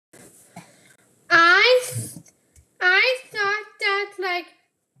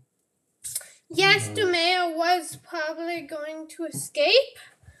yes, the mayor was probably going to escape,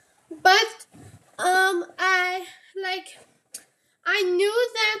 but I knew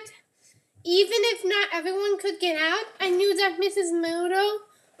that even if not everyone could get out, I knew that Mrs. Murdo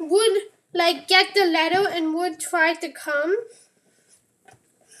would get the letter and would try to come.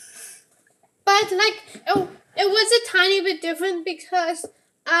 But it was a tiny bit different because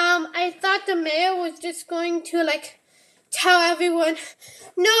I thought the mayor was just going to tell everyone,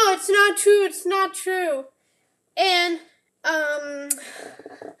 no, it's not true, and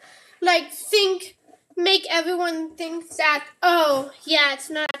make everyone think that, oh yeah, it's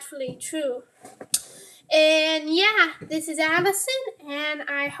not actually true. And yeah, this is Allison, and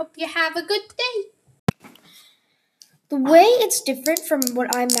I hope you have a good day. The way it's different from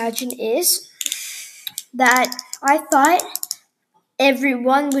what I imagined is that I thought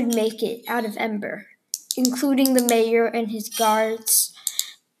everyone would make it out of Ember, including the mayor and his guards.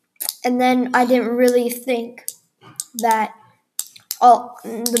 And then I didn't really think that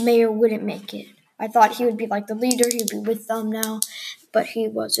the mayor wouldn't make it. I thought he would be like the leader, he'd be with them now, but he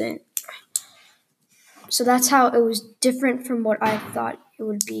wasn't. So that's how it was different from what I thought it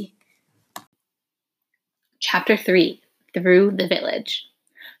would be. Chapter 3, Through the Village.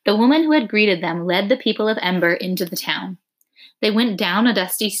 The woman who had greeted them led the people of Ember into the town. They went down a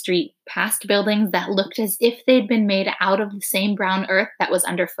dusty street, past buildings that looked as if they'd been made out of the same brown earth that was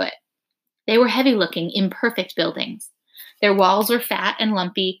underfoot. They were heavy-looking, imperfect buildings. Their walls were fat and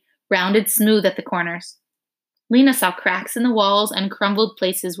lumpy, rounded smooth at the corners. Lena saw cracks in the walls and crumbled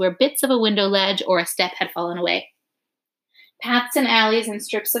places where bits of a window ledge or a step had fallen away. Paths and alleys and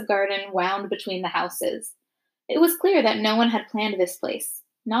strips of garden wound between the houses. It was clear that no one had planned this place,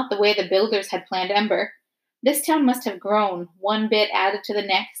 not the way the builders had planned Ember. This town must have grown, one bit added to the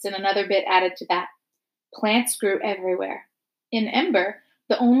next and another bit added to that. Plants grew everywhere. In Ember,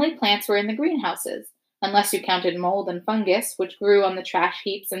 the only plants were in the greenhouses, unless you counted mold and fungus, which grew on the trash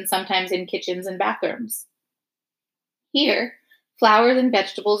heaps and sometimes in kitchens and bathrooms. Here, flowers and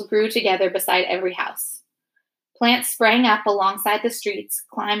vegetables grew together beside every house. Plants sprang up alongside the streets,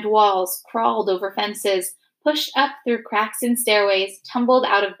 climbed walls, crawled over fences, pushed up through cracks in stairways, tumbled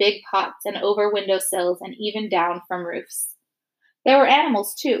out of big pots and over windowsills and even down from roofs. There were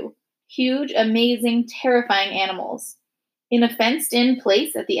animals, too. Huge, amazing, terrifying animals. In a fenced-in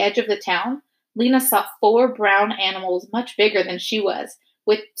place at the edge of the town, Lena saw 4 brown animals much bigger than she was,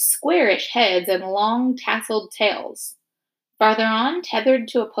 with squarish heads and long, tasseled tails. Farther on, tethered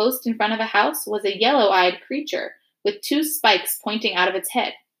to a post in front of a house, was a yellow-eyed creature with 2 spikes pointing out of its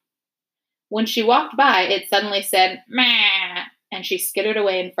head. When she walked by, it suddenly said, "Meh," and she skittered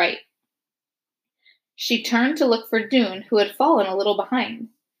away in fright. She turned to look for Dune, who had fallen a little behind.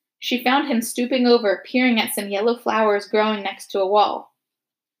 She found him stooping over, peering at some yellow flowers growing next to a wall.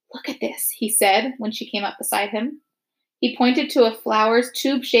 "Look at this," he said when she came up beside him. He pointed to a flower's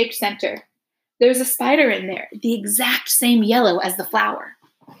tube-shaped center. "There's a spider in there, the exact same yellow as the flower."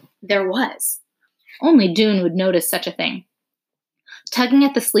 There was. Only Dune would notice such a thing. Tugging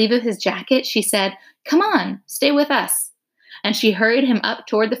at the sleeve of his jacket, she said, "Come on, stay with us." And she hurried him up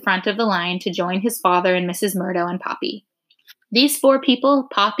toward the front of the line to join his father and Mrs. Murdo and Poppy. These 4 people,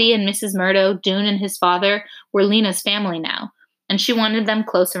 Poppy and Mrs. Murdo, Dune and his father, were Lena's family now, and she wanted them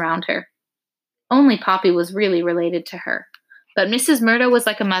close around her. Only Poppy was really related to her, but Mrs. Murdo was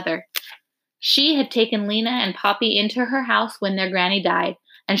like a mother. She had taken Lena and Poppy into her house when their granny died,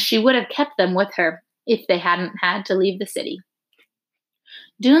 and she would have kept them with her if they hadn't had to leave the city.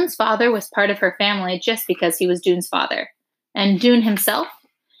 Dune's father was part of her family just because he was Dune's father. And Dune himself?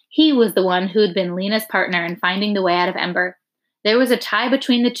 He was the one who'd been Lena's partner in finding the way out of Ember. There was a tie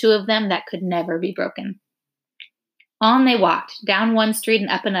between the 2 of them that could never be broken. On they walked, down one street and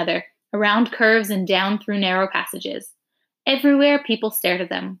up another, around curves and down through narrow passages. Everywhere people stared at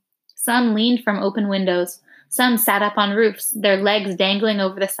them. Some leaned from open windows. Some sat up on roofs, their legs dangling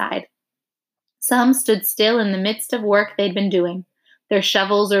over the side. Some stood still in the midst of work they'd been doing, their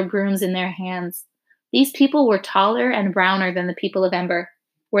shovels or brooms in their hands. These people were taller and browner than the people of Ember.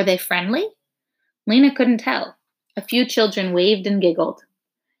 Were they friendly? Lena couldn't tell. A few children waved and giggled.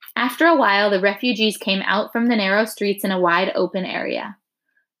 After a while, the refugees came out from the narrow streets in a wide open area.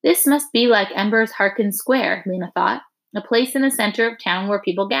 This must be like Ember's Harkin Square, Lena thought, a place in the center of town where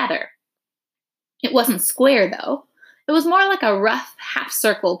people gather. It wasn't square, though. It was more like a rough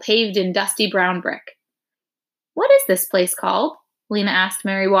half-circle paved in dusty brown brick. "What is this place called?" Lena asked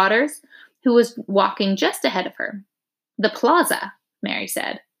Mary Waters, who was walking just ahead of her. "The Plaza," Mary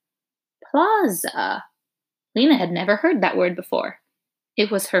said. Plaza. Lena had never heard that word before.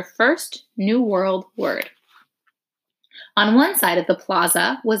 It was her first New World word. On one side of the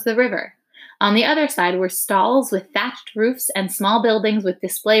plaza was the river, On the other side were stalls with thatched roofs and small buildings with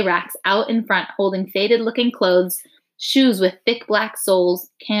display racks out in front holding faded-looking clothes, shoes with thick black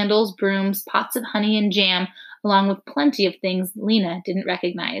soles, candles, brooms, pots of honey and jam, along with plenty of things Lena didn't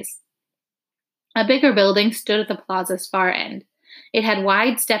recognize. A bigger building stood at the plaza's far end. It had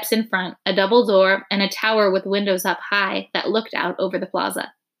wide steps in front, a double door, and a tower with windows up high that looked out over the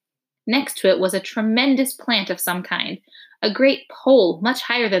plaza. Next to it was a tremendous plant of some kind, a great pole much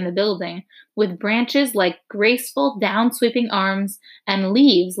higher than the building, with branches like graceful, down-sweeping arms and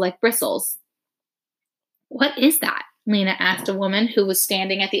leaves like bristles. "What is that?" Lena asked a woman who was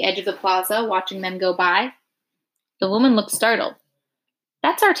standing at the edge of the plaza watching them go by. The woman looked startled.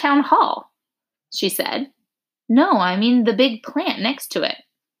 "That's our town hall," she said. "No, I mean the big plant next to it."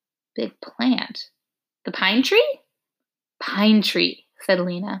 "Big plant? The pine tree?" "Pine tree," said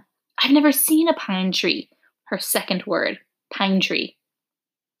Lena. "I've never seen a pine tree." Her second word, pine tree.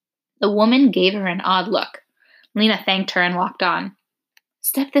 The woman gave her an odd look. Lena thanked her and walked on.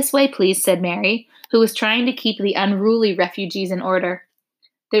 "Step this way, please," said Mary, who was trying to keep the unruly refugees in order.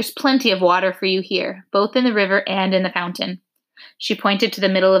 "There's plenty of water for you here, both in the river and in the fountain." She pointed to the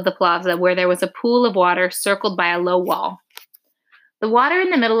middle of the plaza, where there was a pool of water circled by a low wall. The water in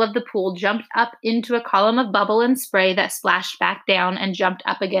the middle of the pool jumped up into a column of bubble and spray that splashed back down and jumped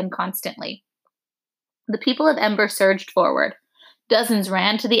up again constantly. The people of Ember surged forward. Dozens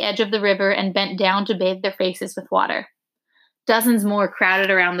ran to the edge of the river and bent down to bathe their faces with water. Dozens more crowded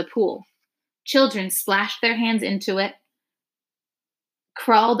around the pool. Children splashed their hands into it,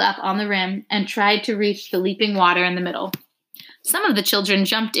 crawled up on the rim, and tried to reach the leaping water in the middle. Some of the children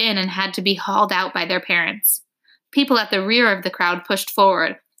jumped in and had to be hauled out by their parents. People at the rear of the crowd pushed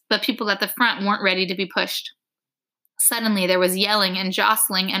forward, but people at the front weren't ready to be pushed. Suddenly there was yelling and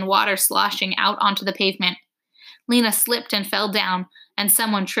jostling and water sloshing out onto the pavement. Lena slipped and fell down, and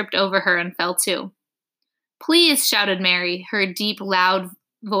someone tripped over her and fell too. "Please," shouted Mary, her deep, loud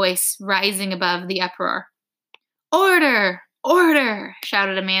voice rising above the uproar. "Order! Order!"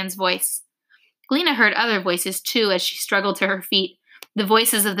 shouted a man's voice. Lena heard other voices too as she struggled to her feet, the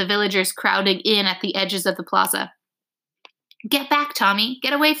voices of the villagers crowding in at the edges of the plaza. "Get back, Tommy!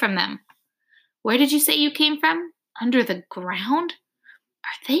 Get away from them!" "Where did you say you came from? Under the ground?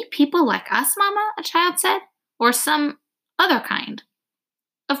 Are they people like us, Mama?" a child said. "Or some other kind?"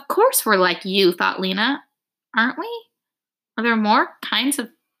 "Of course we're like you," thought Lena. "Aren't we? Are there more kinds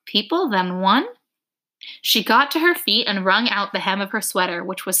of people than one?" She got to her feet and wrung out the hem of her sweater,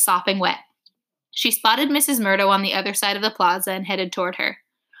 which was sopping wet. She spotted Mrs. Murdo on the other side of the plaza and headed toward her.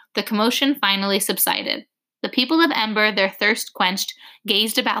 The commotion finally subsided. The people of Ember, their thirst quenched,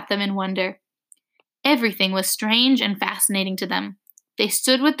 gazed about them in wonder. Everything was strange and fascinating to them. They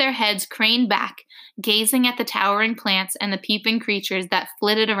stood with their heads craned back, gazing at the towering plants and the peeping creatures that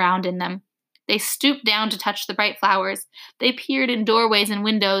flitted around in them. They stooped down to touch the bright flowers. They peered in doorways and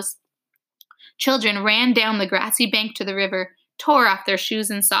windows. Children ran down the grassy bank to the river, tore off their shoes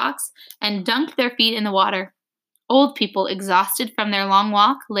and socks, and dunked their feet in the water. Old people, exhausted from their long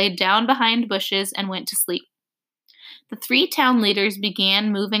walk, laid down behind bushes and went to sleep. The 3 town leaders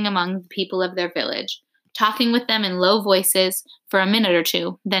began moving among the people of their village, talking with them in low voices for a minute or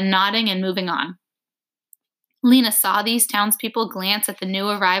two, then nodding and moving on. Lena saw these townspeople glance at the new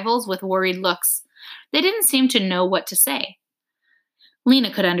arrivals with worried looks. They didn't seem to know what to say.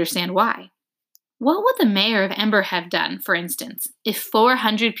 Lena could understand why. What would the mayor of Ember have done, for instance, if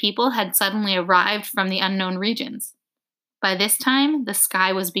 400 people had suddenly arrived from the unknown regions? By this time, the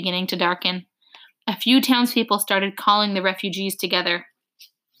sky was beginning to darken. A few townspeople started calling the refugees together.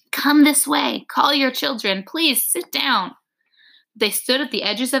 "Come this way! Call your children! Please sit down!" They stood at the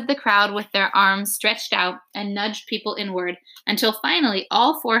edges of the crowd with their arms stretched out and nudged people inward, until finally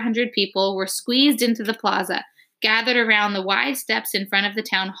all 400 people were squeezed into the plaza, gathered around the wide steps in front of the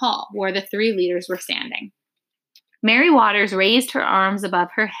town hall, where the 3 leaders were standing. Mary Waters raised her arms above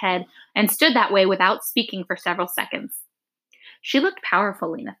her head and stood that way without speaking for several seconds. She looked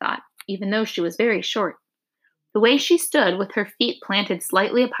powerful, Lena thought, even though she was very short. The way she stood, with her feet planted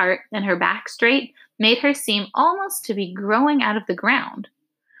slightly apart and her back straight, made her seem almost to be growing out of the ground.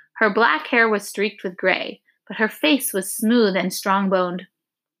 Her black hair was streaked with gray, but her face was smooth and strong-boned.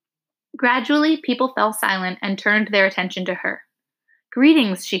 Gradually, people fell silent and turned their attention to her.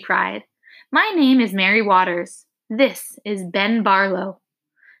 "Greetings," she cried. "My name is Mary Waters. This is Ben Barlow."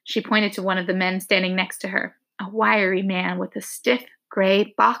 She pointed to one of the men standing next to her, a wiry man with a stiff,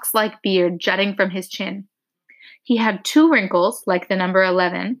 gray, box-like beard jutting from his chin. He had 2 wrinkles, like the number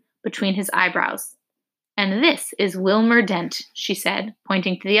 11, between his eyebrows. "And this is Wilmer Dent," she said,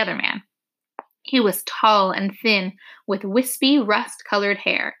 pointing to the other man. He was tall and thin, with wispy, rust-colored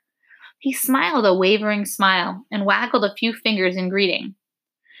hair. He smiled a wavering smile and waggled a few fingers in greeting.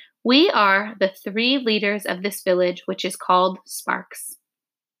 We are the 3 leaders of this village, which is called Sparks.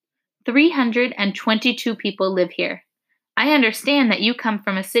 322 people live here. I understand that you come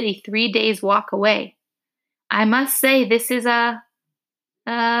from a city 3 days' walk away. I must say this is a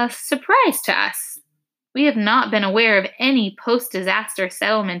surprise to us. We have not been aware of any post-disaster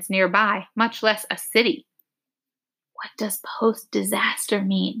settlements nearby, much less a city. What does post-disaster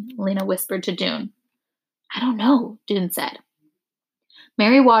mean? Lena whispered to Dune. I don't know, Dune said.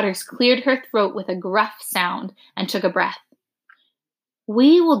 Mary Waters cleared her throat with a gruff sound and took a breath.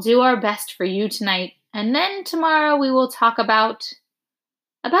 We will do our best for you tonight, and then tomorrow we will talk about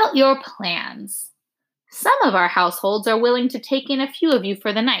your plans. Some of our households are willing to take in a few of you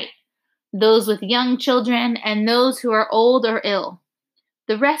for the night, those with young children and those who are old or ill.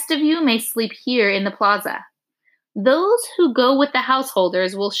 The rest of you may sleep here in the plaza. Those who go with the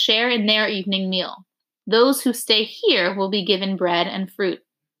householders will share in their evening meal. Those who stay here will be given bread and fruit.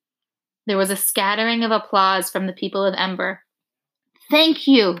 There was a scattering of applause from the people of Ember. Thank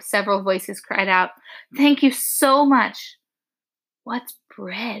you, several voices cried out. Thank you so much. What's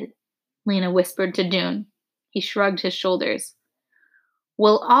bread? Lena whispered to Dune. He shrugged his shoulders.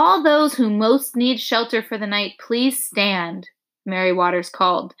 Will all those who most need shelter for the night please stand? Mary Waters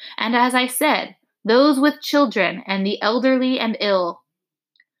called. And as I said, those with children and the elderly and ill.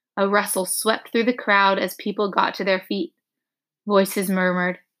 A rustle swept through the crowd as people got to their feet. Voices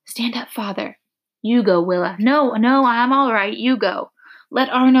murmured, Stand up, Father. You go, Willa. No, I'm all right. You go. Let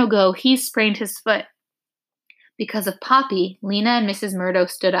Arno go. He's sprained his foot. Because of Poppy, Lena and Mrs. Murdo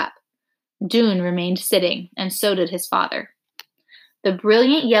stood up. Dune remained sitting, and so did his father. The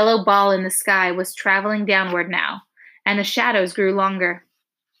brilliant yellow ball in the sky was traveling downward now, and the shadows grew longer.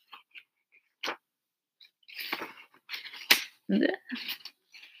 The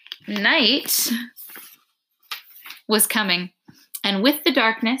night was coming, and with the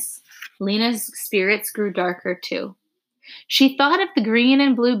darkness, Lena's spirits grew darker too. She thought of the green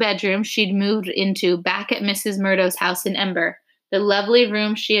and blue bedroom she'd moved into back at Mrs. Murdo's house in Ember, the lovely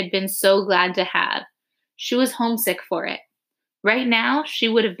room she had been so glad to have. She was homesick for it. Right now, she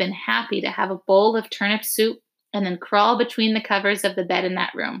would have been happy to have a bowl of turnip soup and then crawl between the covers of the bed in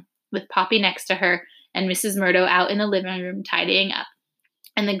that room, with Poppy next to her and Mrs. Murdo out in the living room tidying up,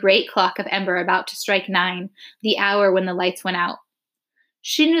 and the great clock of Ember about to strike 9, the hour when the lights went out.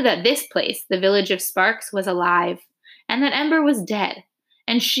 She knew that this place, the village of Sparks, was alive, and that Ember was dead,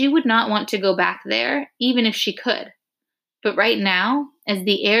 and she would not want to go back there, even if she could. But right now, as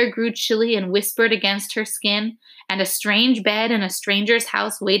the air grew chilly and whispered against her skin, and a strange bed in a stranger's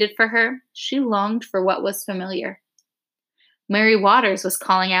house waited for her, she longed for what was familiar. Mary Waters was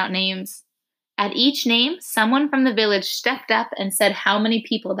calling out names. At each name, someone from the village stepped up and said how many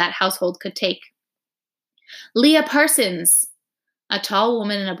people that household could take. Leah Parsons! A tall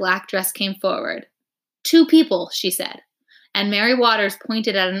woman in a black dress came forward. 2 people, she said. And Mary Waters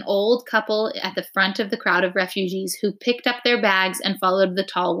pointed at an old couple at the front of the crowd of refugees who picked up their bags and followed the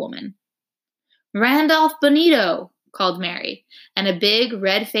tall woman. Randolph Bonito, called Mary, and a big,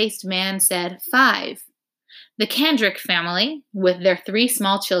 red-faced man said 5. The Kendrick family, with their 3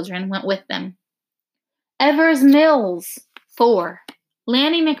 small children, went with them. Evers Mills, 4.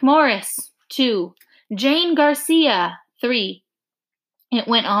 Lanny McMorris, 2. Jane Garcia, 3. It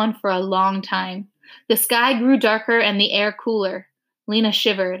went on for a long time. The sky grew darker and the air cooler. Lena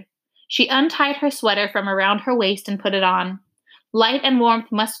shivered. She untied her sweater from around her waist and put it on. Light and warmth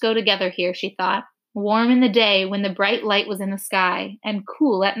must go together here, she thought. Warm in the day when the bright light was in the sky, and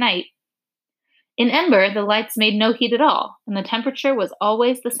cool at night. In Ember, the lights made no heat at all, and the temperature was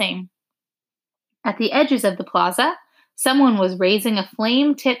always the same. At the edges of the plaza, someone was raising a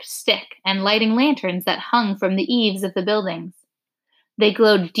flame-tipped stick and lighting lanterns that hung from the eaves of the buildings. They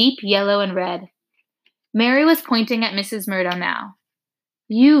glowed deep yellow and red. Mary was pointing at Mrs. Murdo now.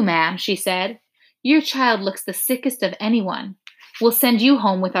 You, ma'am, she said. Your child looks the sickest of anyone. We'll send you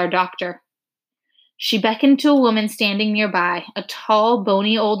home with our doctor. She beckoned to a woman standing nearby, a tall,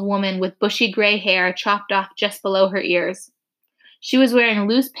 bony old woman with bushy gray hair chopped off just below her ears. She was wearing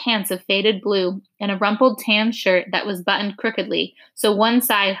loose pants of faded blue and a rumpled tan shirt that was buttoned crookedly, so one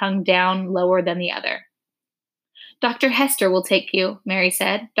side hung down lower than the other. Dr. Hester will take you, Mary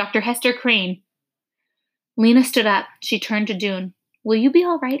said. Dr. Hester Crane. Lena stood up. She turned to Dune. Will you be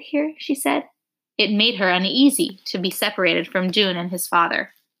all right here? She said. It made her uneasy to be separated from Dune and his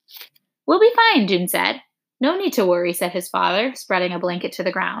father. We'll be fine, Dune said. No need to worry, said his father, spreading a blanket to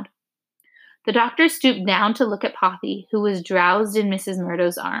the ground. The doctor stooped down to look at Poppy, who was drowsed in Mrs.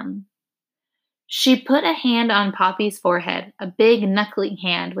 Murdo's arm. She put a hand on Poppy's forehead, a big, knuckly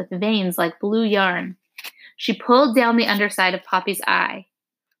hand with veins like blue yarn. She pulled down the underside of Poppy's eye.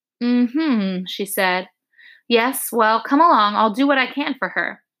 "Mm-hmm," she said. "Yes, well, come along. I'll do what I can for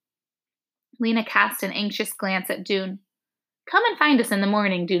her." Lena cast an anxious glance at Dune. "Come and find us in the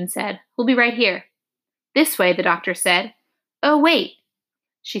morning," Dune said. "We'll be right here." "This way," the doctor said. "Oh, wait."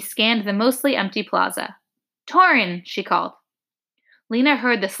 She scanned the mostly empty plaza. "Torin," she called. Lena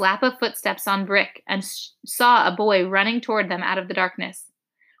heard the slap of footsteps on brick and saw a boy running toward them out of the darkness.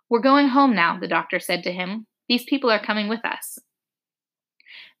 "We're going home now," the doctor said to him. "These people are coming with us."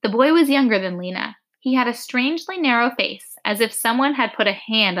 The boy was younger than Lena. He had a strangely narrow face, as if someone had put a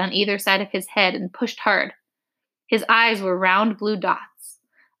hand on either side of his head and pushed hard. His eyes were round blue dots.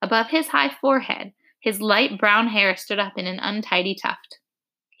 Above his high forehead, his light brown hair stood up in an untidy tuft.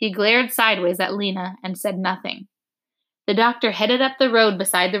 He glared sideways at Lena and said nothing. The doctor headed up the road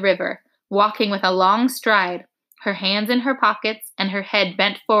beside the river, walking with a long stride, her hands in her pockets and her head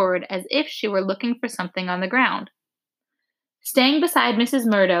bent forward as if she were looking for something on the ground. Staying beside Mrs.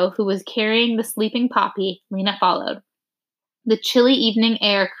 Murdo, who was carrying the sleeping Poppy, Lena followed. The chilly evening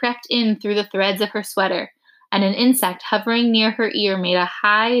air crept in through the threads of her sweater, and an insect hovering near her ear made a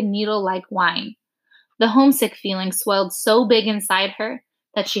high, needle-like whine. The homesick feeling swelled so big inside her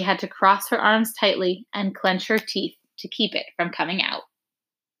that she had to cross her arms tightly and clench her teeth to keep it from coming out.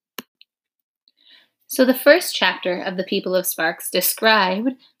 So the first chapter of The People of Sparks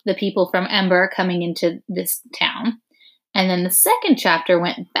described the people from Ember coming into this town. And then the second chapter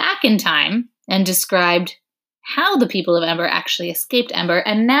went back in time and described how the people of Ember actually escaped Ember.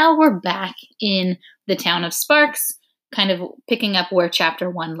 And now we're back in the town of Sparks, kind of picking up where chapter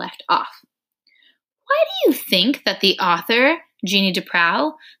 1 left off. Why do you think that the author, Jeannie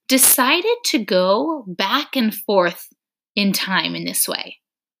Duprow, decided to go back and forth in time in this way?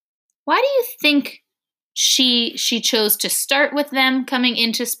 Why do you think she chose to start with them coming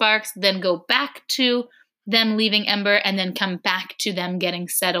into Sparks, then go back to them leaving Ember, and then come back to them getting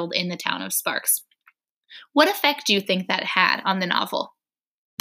settled in the town of Sparks? What effect do you think that had on the novel?